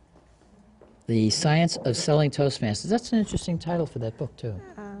 The Science of Selling Toastmasters. That's an interesting title for that book, too.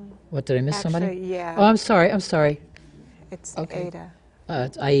 What, did I miss somebody? Actually, yeah. Oh, I'm sorry. It's Okay. Ada.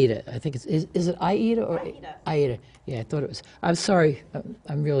 It's Aida. I think is it Aida or Aida? Aida. Yeah, I thought it was. I'm sorry.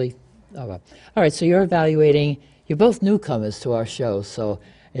 I'm really. Oh well. All right. So you're evaluating. You're both newcomers to our show, so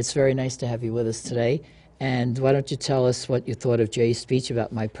it's very nice to have you with us today. And why don't you tell us what you thought of Jay's speech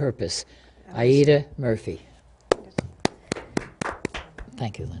about my purpose? Aida Murphy.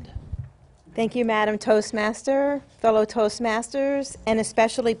 Thank you, Linda. Thank you, Madam Toastmaster, fellow Toastmasters, and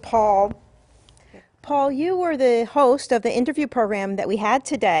especially Paul. Paul, you were the host of the interview program that we had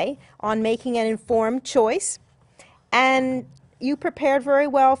today on making an informed choice, and you prepared very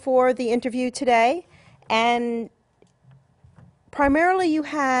well for the interview today, and primarily you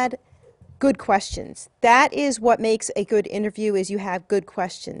had good questions. That is what makes a good interview, is you have good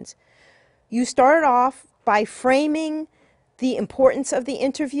questions. You started off by framing the importance of the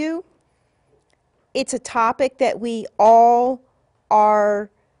interview. It's a topic that we all are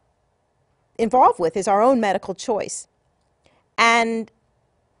involved with, is our own medical choice. And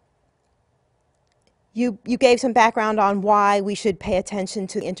you gave some background on why we should pay attention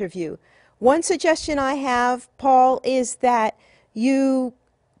to the interview. One suggestion I have, Paul, is that you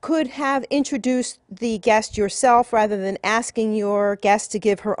could have introduced the guest yourself rather than asking your guest to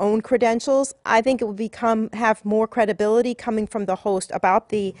give her own credentials. I think it would have more credibility coming from the host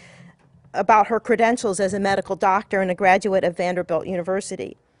about her credentials as a medical doctor and a graduate of Vanderbilt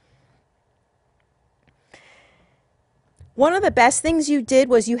University. One of the best things you did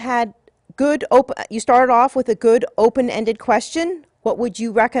was you started off with a good open-ended question. What would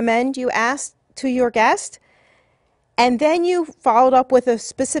you recommend, you asked to your guest? And then you followed up with a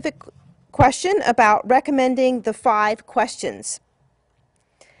specific question about recommending the 5 questions.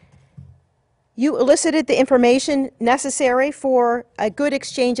 You elicited the information necessary for a good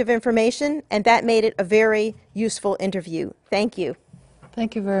exchange of information, and that made it a very useful interview. Thank you.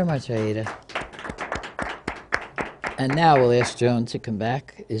 Thank you very much, Aida. And now we'll ask Joan to come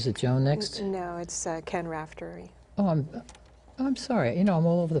back. Is it Joan next? No, it's Ken Raftery. Oh, I'm sorry. I'm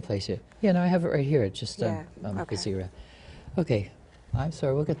all over the place here. Yeah, no, I have it right here. It's just Yeah, I'm okay. busy around. Okay, I'm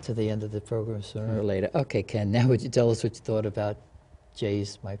sorry. We'll get to the end of the program sooner or later. Okay, Ken, now would you tell us what you thought about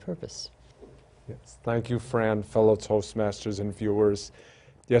Jay's My Purpose? Yes, thank you, Fran, fellow Toastmasters and viewers.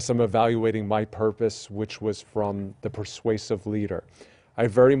 Yes, I'm evaluating My Purpose, which was from The Persuasive Leader. I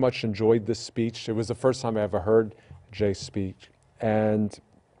very much enjoyed this speech. It was the first time I ever heard Jay speak, and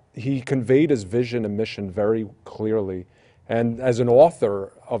he conveyed his vision and mission very clearly. And as an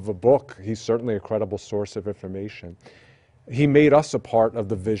author of a book, he's certainly a credible source of information. He made us a part of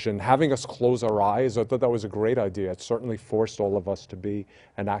the vision, having us close our eyes. I thought that was a great idea. It certainly forced all of us to be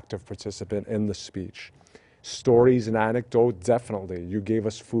an active participant in the speech. Stories and anecdotes, definitely. You gave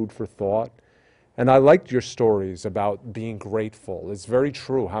us food for thought. And I liked your stories about being grateful. It's very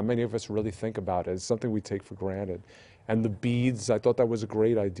true. How many of us really think about it? It's something we take for granted. And the beads, I thought that was a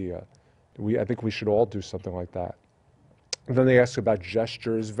great idea. I think we should all do something like that. And then they asked about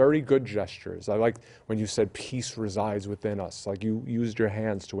gestures, very good gestures. I liked when you said peace resides within us, like you used your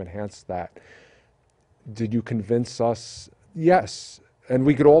hands to enhance that. Did you convince us? Yes. And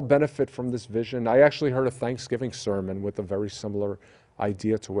we could all benefit from this vision. I actually heard a Thanksgiving sermon with a very similar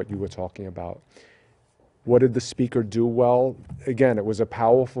idea to what you were talking about. What did the speaker do well? Again, it was a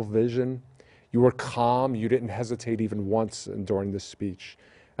powerful vision. You were calm. You didn't hesitate even once during this speech.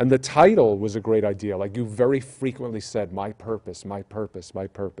 And the title was a great idea. Like you very frequently said, my purpose, my purpose, my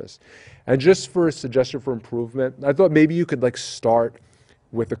purpose. And just for a suggestion for improvement, I thought maybe you could start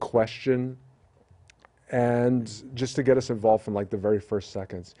with a question and just to get us involved from like the very first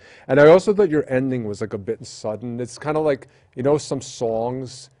seconds. And I also thought your ending was like a bit sudden. It's kind of like, you know, some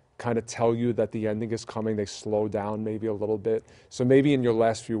songs kind of tell you that the ending is coming. They slow down maybe a little bit. So maybe in your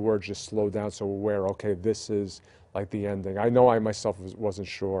last few words, just slow down so we're aware, okay, this is like the ending. I know I myself wasn't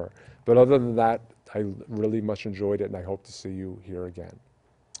sure. But other than that, I really much enjoyed it, and I hope to see you here again.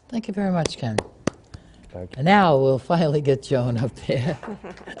 Thank you very much, Ken. Thank you. And now we'll finally get Joan up there.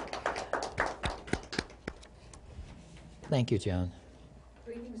 Thank you, Joan.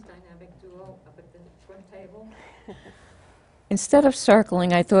 Greetings, dynamic duo up at the front table. Instead of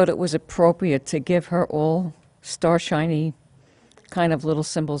circling, I thought it was appropriate to give her all star-shiny kind of little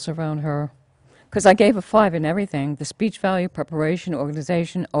symbols around her. Because I gave a 5 in everything: the speech value, preparation,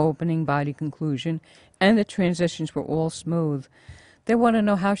 organization, opening, body, conclusion, and the transitions were all smooth. They want to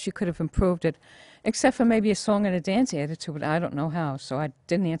know how she could have improved it, except for maybe a song and a dance added to it. I don't know how, so I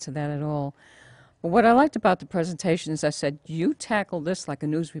didn't answer that at all. But what I liked about the presentation is I said, you tackle this like a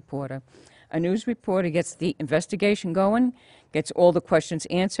news reporter. A news reporter gets the investigation going, gets all the questions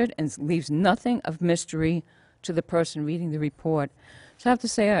answered, and leaves nothing of mystery to the person reading the report. So I have to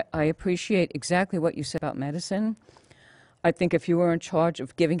say I appreciate exactly what you said about medicine. I think if you were in charge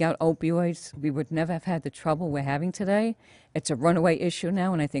of giving out opioids, we would never have had the trouble we're having today. It's a runaway issue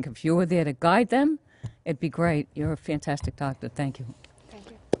now, and I think if you were there to guide them, it'd be great. You're a fantastic doctor. Thank you. Thank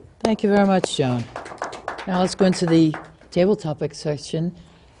you. Thank you very much, Joan. Now let's go into the table topic section.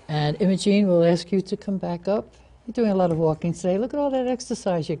 And Imogene, we'll ask you to come back up. You're doing a lot of walking today. Look at all that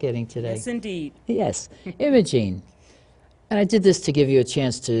exercise you're getting today. Yes, indeed. Yes. Imogene. And I did this to give you a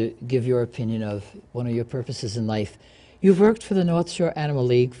chance to give your opinion of one of your purposes in life. You've worked for the North Shore Animal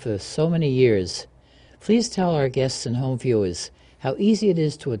League for so many years. Please tell our guests and home viewers how easy it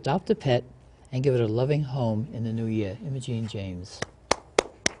is to adopt a pet and give it a loving home in the new year. Imogene James.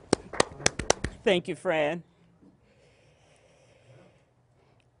 Thank you, Fran.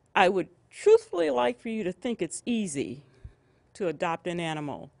 I would truthfully like for you to think it's easy to adopt an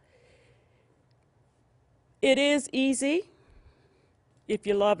animal. It is easy if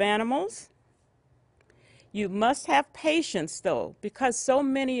you love animals. You must have patience, though, because so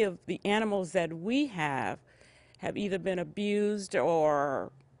many of the animals that we have either been abused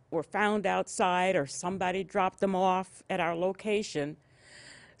or were found outside, or somebody dropped them off at our location.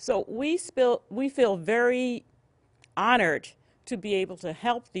 So we feel very honored to be able to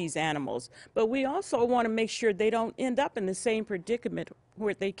help these animals, but we also want to make sure they don't end up in the same predicament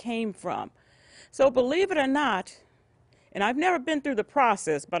where they came from. So believe it or not, and I've never been through the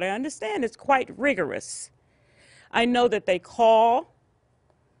process, but I understand it's quite rigorous. I know that they call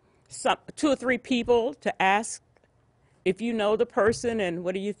 2 or 3 people to ask if you know the person and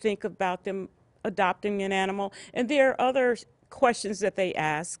what do you think about them adopting an animal. And there are other questions that they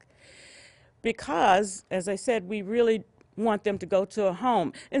ask because, as I said, we really want them to go to a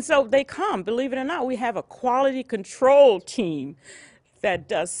home. And so they come. Believe it or not, we have a quality control team that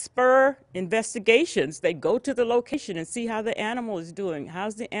does spur investigations. They go to the location and see how the animal is doing.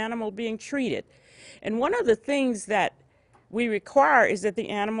 How's the animal being treated? And one of the things that we require is that the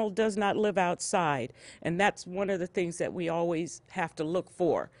animal does not live outside. And that's one of the things that we always have to look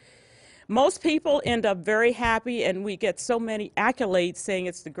for. Most people end up very happy, and we get so many accolades saying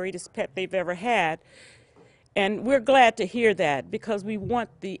it's the greatest pet they've ever had. And we're glad to hear that, because we want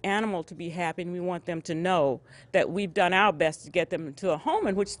the animal to be happy, and we want them to know that we've done our best to get them into a home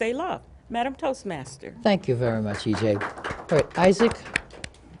in which they love. Madam Toastmaster. Thank you very much, EJ. All right, Isaac.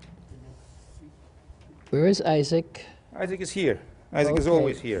 Where is Isaac? Isaac is here. Isaac is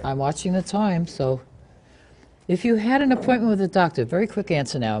always here. I'm watching the time, so if you had an appointment with a doctor, very quick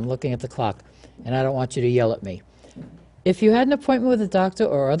answer now, I'm looking at the clock, and I don't want you to yell at me. If you had an appointment with a doctor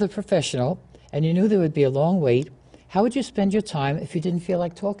or other professional, and you knew there would be a long wait, how would you spend your time if you didn't feel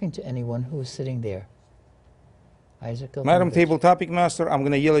like talking to anyone who was sitting there? Isaac, Madam Table Topic Master, I'm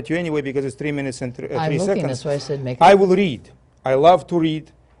going to yell at you anyway because it's 3 minutes and 3 I'm looking, seconds. that's why I said make it. I will read. I love to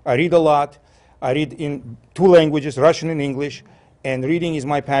read. I read a lot. I read in 2 languages, Russian and English, and reading is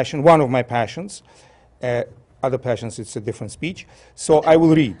my passion, one of my passions. Other passions, it's a different speech. So I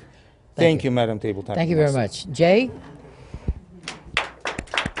will read. Thank you, Madam Table Topic Thank you very Master. much. Jay?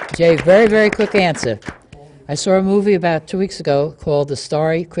 Jay, very, very quick answer. I saw a movie about 2 weeks ago called The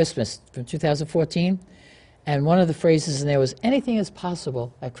Starry Christmas from 2014, and one of the phrases in there was, anything is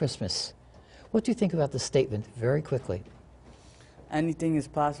possible at Christmas. What do you think about the statement, very quickly? Anything is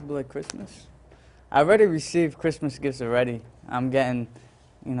possible at Christmas. I already received Christmas gifts already. I'm getting,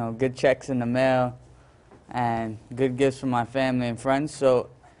 good checks in the mail and good gifts from my family and friends. So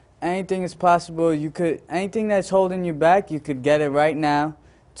anything is possible. Anything that's holding you back, you could get it right now.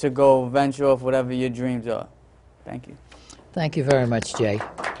 to go venture off whatever your dreams are. Thank you. Thank you very much, Jay.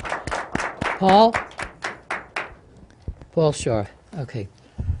 Paul? Paul Shaw. Okay.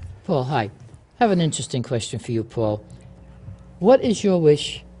 Paul, hi. I have an interesting question for you, Paul. What is your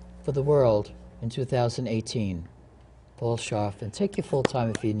wish for the world in 2018? Paul Scharf, and take your full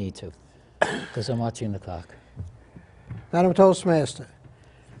time if you need to, because I'm watching the clock. Madam Toastmaster,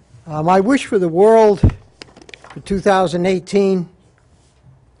 my wish for the world for 2018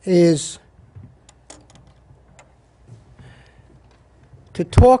 is to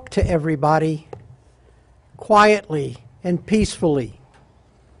talk to everybody quietly and peacefully.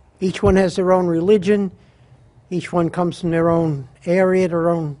 Each one has their own religion. Each one comes from their own area, their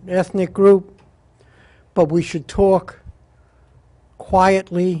own ethnic group. But we should talk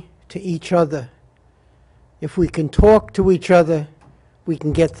quietly to each other. If we can talk to each other, we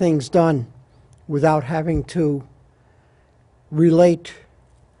can get things done without having to relate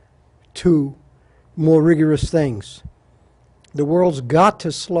to more rigorous things. The world's got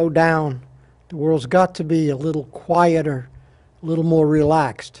to slow down. The world's got to be a little quieter, a little more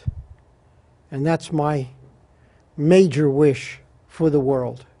relaxed. And that's my major wish for the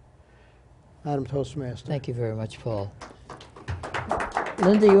world. Madam Toastmaster. Thank you very much, Paul.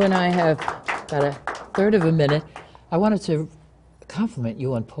 Linda, you and I have got a third of a minute. I wanted to compliment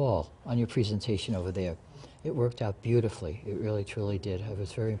you and Paul on your presentation over there. It worked out beautifully. It really, truly did. I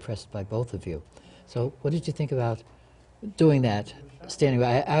was very impressed by both of you. So what did you think about doing that, standing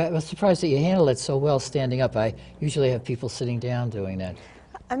up? I was surprised that you handled it so well standing up. I usually have people sitting down doing that.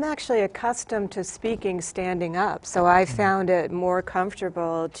 I'm actually accustomed to speaking standing up, so I found it more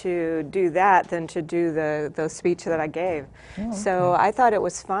comfortable to do that than to do the speech that I gave. Oh, okay. So I thought it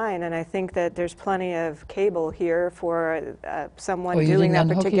was fine, and I think that there's plenty of cable here for someone Oh, you doing didn't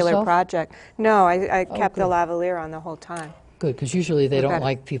that unhook particular yourself? project. No, I kept the good. lavalier on the whole time. Good, because usually they We're don't better.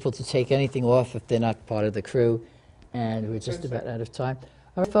 like people to take anything off if they're not part of the crew, and we're just about out of time.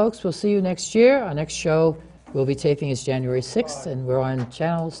 All right, folks, we'll see you next year. Our next show we'll be taping is January 6th, and we're on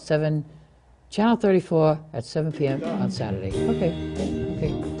Channel 34 at 7 p.m. on Saturday.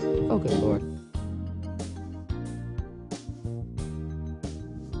 Okay. Oh, good Lord.